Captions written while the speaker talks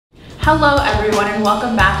Hello everyone and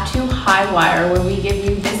welcome back to Highwire, where we give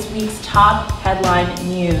you this week's top headline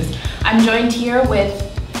news. I'm joined here with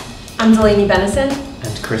Delaney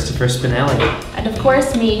and Christopher Spinelli. And of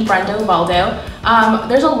course me, Brenda.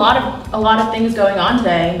 There's a lot of things going on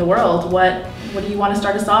today in the world. What do you want to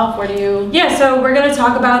start us off? Yeah, so we're going to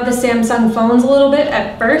talk about the Samsung phones a little bit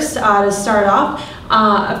at first to start off.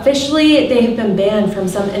 Officially, they have been banned from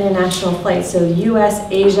some international flights, so US,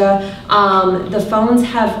 Asia. The phones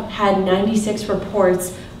have had 96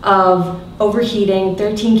 reports of overheating,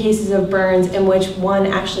 13 cases of burns, in which one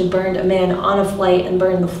actually burned a man on a flight and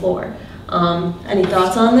burned the floor. Any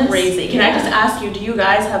thoughts on this? Crazy. Can I just ask you, do you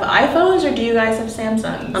guys have iPhones or do you guys have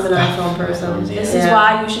Samsungs? I'm an iPhone person. This is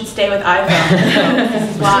why you should stay with iPhone.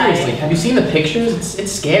 This is why. Seriously, have you seen the pictures?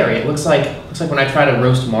 It's scary. It looks like when I try to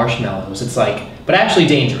roast marshmallows. It's like, but actually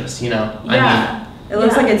dangerous, you know? Yeah. It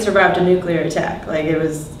looks like it survived a nuclear attack. Like it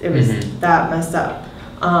was that messed up.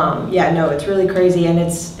 Yeah, no, it's really crazy, and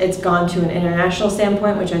it's gone to an international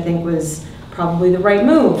standpoint, which I think was probably the right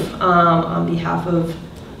move on behalf of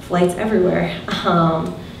flights everywhere.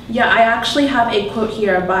 Yeah, I actually have a quote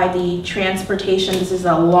here by the Transportation, this is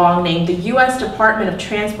a long name, the U.S. Department of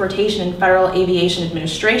Transportation and Federal Aviation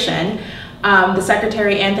Administration. The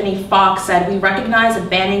Secretary Anthony Fox said, "We recognize that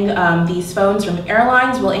banning these phones from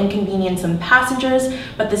airlines will inconvenience some passengers,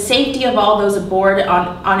 but the safety of all those aboard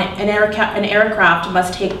on an aircraft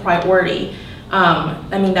must take priority."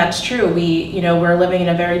 I mean, that's true. We're living in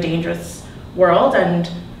a very dangerous world, and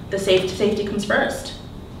the safety comes first.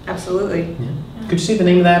 Absolutely. Yeah. Could you see the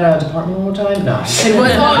name of that department one more time? No. It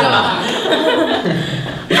was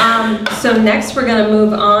So next we're going to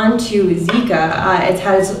move on to Zika. It's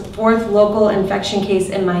had its fourth local infection case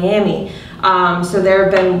in Miami. So there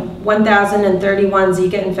have been 1,031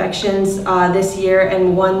 Zika infections this year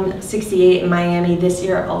and 168 in Miami this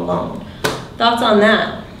year alone. Thoughts on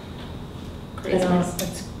that? Crazy.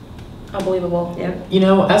 That's unbelievable. Yeah. You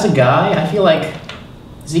know, as a guy, I feel like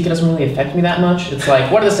Zika doesn't really affect me that much. It's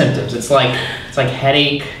like, what are the symptoms? It's like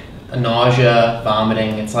headache, nausea,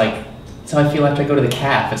 vomiting. It's like, that's how I feel after I go to the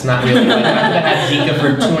calf. It's not really like, I've had Zika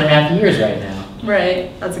for 2.5 years right now.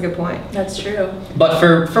 Right, that's a good point. That's true. But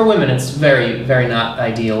for women, it's very, very not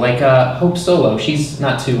ideal. Like Hope Solo, she's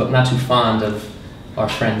not too fond of our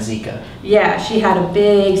friend Zika. Yeah, she had a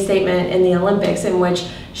big statement in the Olympics in which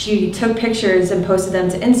she took pictures and posted them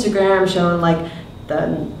to Instagram showing like the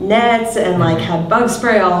nets and like had bug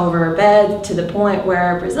spray all over her bed, to the point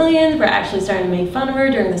where Brazilians were actually starting to make fun of her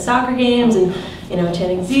during the soccer games and, you know,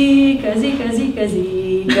 chanting Zika, Zika, Zika,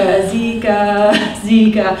 Zika, Zika,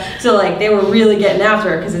 Zika. So like they were really getting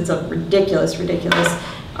after her because it's a ridiculous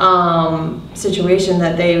situation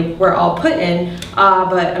that they were all put in.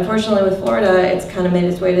 But unfortunately with Florida, it's kind of made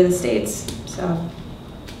its way to the States. So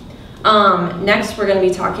next we're going to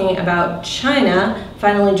be talking about China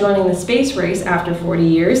finally joining the space race after 40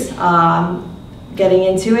 years. Getting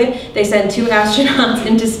into it, they sent 2 astronauts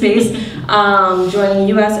into space, joining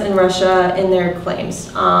US and Russia in their claims.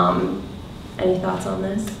 Any thoughts on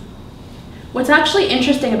this? What's actually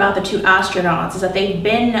interesting about the 2 astronauts is that they've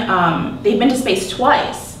been to space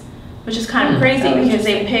twice, which is kind of crazy because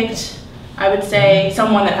they picked, I would say,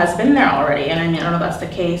 someone that has been there already. And I mean, I don't know if that's the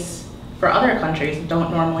case for other countries.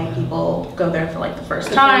 Don't normally people go there for like the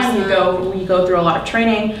first time. You go through a lot of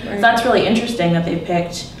training. Right. So that's really interesting that they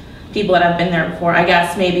picked people that have been there before. I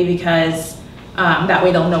guess maybe because that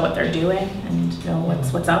way they'll know what they're doing and know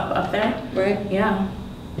what's up there. Right. Yeah.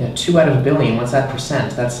 Yeah, 2 out of a billion. What's that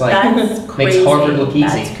percent? That's like crazy. Makes Harvard look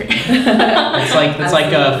easy. That's crazy. It's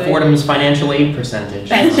like Fordham's financial aid percentage.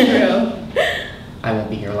 That's true. I won't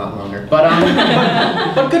be here a lot longer, but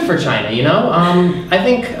but good for China, you know. I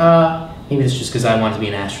think maybe it's just because I wanted to be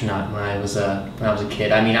an astronaut when I was a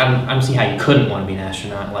kid. I mean, I don't see how you couldn't want to be an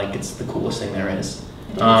astronaut. Like, it's the coolest thing there is.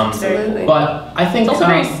 Absolutely. But I think it's also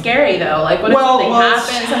very scary though. Like, what if something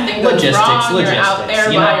happens, something goes wrong, you're out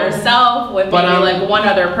there by yourself with maybe like one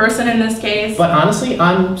other person in this case. But honestly,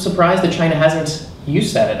 I'm surprised that China hasn't. You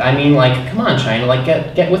said it. I mean, like, come on, China, like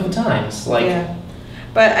get with the times, like. Yeah.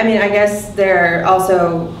 But I mean, I guess they're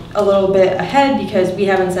also a little bit ahead because we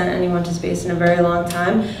haven't sent anyone to space in a very long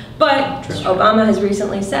time. But Obama has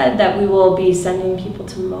recently said that we will be sending people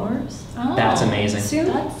to Mars. Oh, that's amazing. Soon?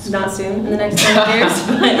 Not soon, in the next 10 years.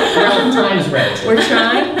 But time's right. We're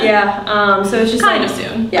trying, yeah. So it's just kind of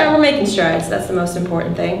soon. Yeah, we're making strides. That's the most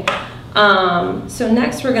important thing. So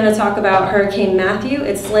next we're going to talk about Hurricane Matthew.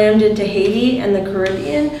 It slammed into Haiti and the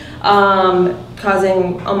Caribbean,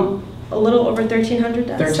 causing a little over 1,300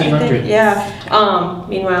 deaths. 1,300. Yeah.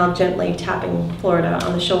 Meanwhile, gently tapping Florida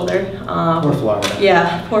on the shoulder. Poor Florida.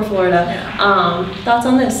 Yeah, poor Florida. Yeah. Thoughts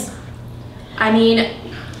on this? I mean,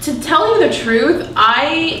 To tell you the truth,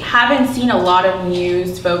 I haven't seen a lot of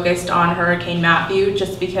news focused on Hurricane Matthew,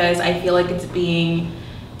 just because I feel like the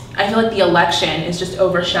election is just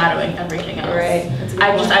overshadowing everything else. Right.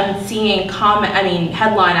 I've been seeing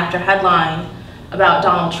headline after headline about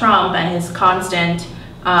Donald Trump and his constant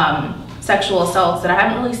sexual assaults, that I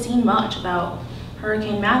haven't really seen much about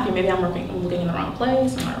Hurricane Matthew. Maybe I'm looking in the wrong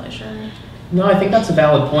place. I'm not really sure. No, I think that's a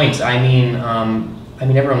valid point. I mean,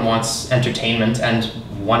 everyone wants entertainment, and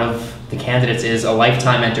one of the candidates is a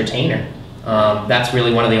lifetime entertainer. That's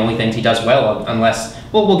really one of the only things he does well, unless,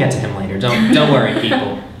 well, we'll get to him later. Don't worry,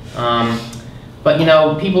 people. But you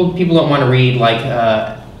know, people don't want to read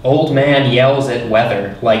like old man yells at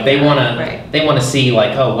weather. Like they want to see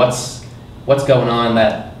like, oh, what's going on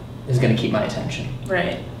that is going to keep my attention.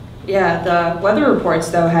 Right. Yeah, the weather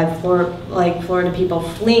reports though had Florida people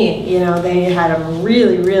fleeing. You know, they had them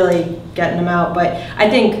really getting them out. But I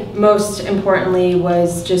think most importantly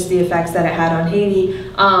was just the effects that it had on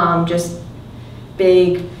Haiti. Just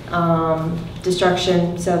big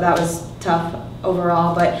destruction. So that was tough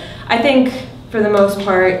overall. But I think for the most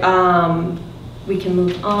part, we can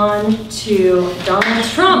move on to Donald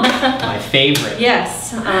Trump. My favorite. Yes,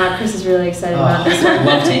 Chris is really excited about this one.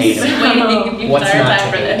 Love to hate him. Waiting the What's entire not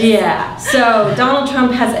time to for hate? this. Yeah, so Donald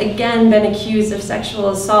Trump has again been accused of sexual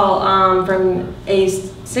assault from a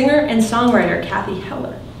singer and songwriter, Kathy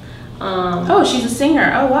Heller. Oh, she's a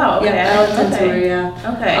singer. Oh, wow. Okay. Yeah, I looked into her,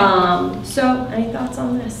 yeah. Okay. So, any thoughts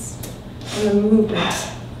on this? On the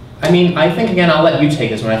movement? I mean, I think, again, I'll let you take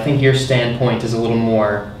this one. I think your standpoint is a little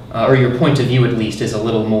more, or your point of view at least, is a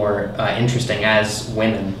little more interesting as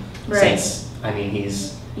women. Right. Since, I mean,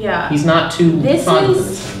 he's Yeah. not too This fun of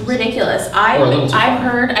is them. ridiculous. Or a little too I've fun.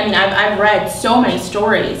 heard, I've read so many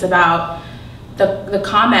stories about the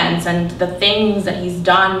comments and the things that he's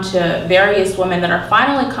done to various women that are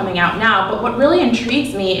finally coming out now. But what really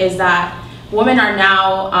intrigues me is that women are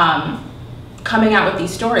now coming out with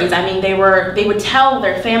these stories. I mean, they would tell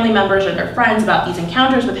their family members or their friends about these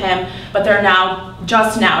encounters with him, but they're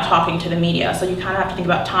just now talking to the media. So you kind of have to think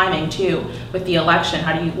about timing too with the election.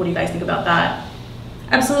 What do you guys think about that?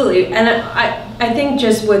 Absolutely, and I think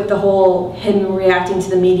just with the whole him reacting to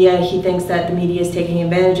the media, he thinks that the media is taking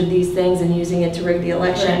advantage of these things and using it to rig the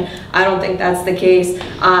election. Right. I don't think that's the case.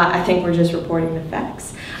 I think we're just reporting the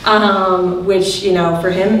facts, which, you know,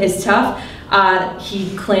 for him is tough.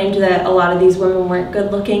 He claimed that a lot of these women weren't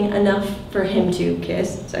good looking enough for him to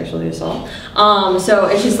kiss, sexually assault. So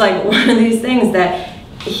it's just like one of these things that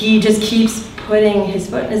he just keeps putting his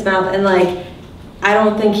foot in his mouth, and like, I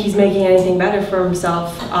don't think he's making anything better for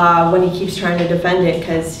himself when he keeps trying to defend it,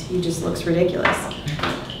 because he just looks ridiculous.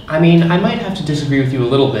 I mean, I might have to disagree with you a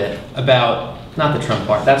little bit about, not the Trump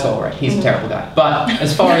part, that's all right, he's a terrible guy. But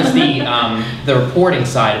as far as the reporting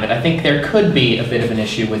side of it, I think there could be a bit of an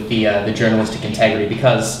issue with the journalistic integrity,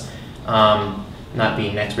 because, not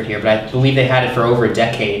being an expert here, but I believe they had it for over a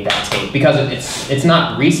decade, that tape, because it's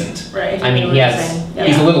not recent. Right. I mean,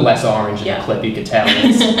 he's a little less orange in the clip, you could tell.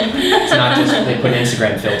 It's not just they put an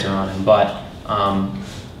Instagram filter on him, but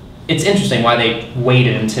it's interesting why they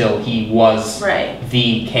waited until he was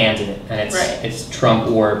the candidate, and it's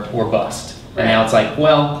Trump or bust. And now it's like,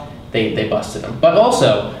 well, they busted him. But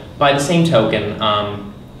also, by the same token,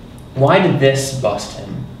 why did this bust him?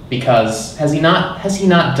 Because has he not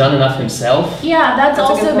done enough himself? Yeah, that's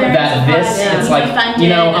also very surprising. It's like, you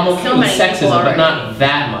know, I'm okay with sexism, but not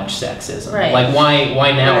that much sexism. Right. Like,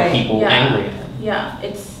 why now are people angry at him? Yeah,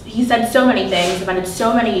 he said so many things, offended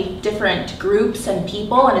so many different groups and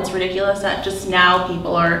people, and it's ridiculous that just now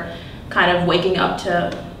people are kind of waking up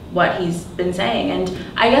to what he's been saying. And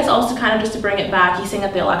I guess also kind of just to bring it back, he's saying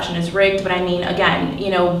that the election is rigged, but I mean, again,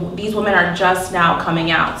 you know, these women are just now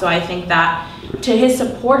coming out, so I think that to his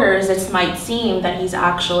supporters, it might seem that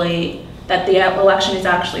that the election is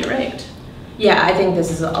actually rigged. Yeah, I think this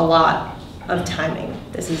is a lot of timing.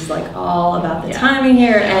 This is like all about the timing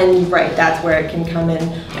here, and that's where it can come in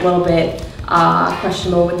a little bit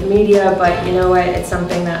questionable with the media, but you know what, it's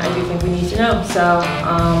something that I do think we need to know, so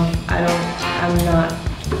I'm not.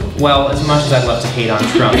 Well, as much as I'd love to hate on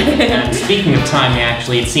Trump, and speaking of timing,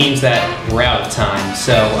 actually, it seems that we're out of time.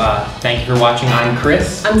 So thank you for watching. I'm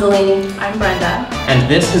Chris. I'm Delaney. I'm Brenda. And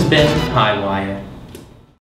this has been High Wire.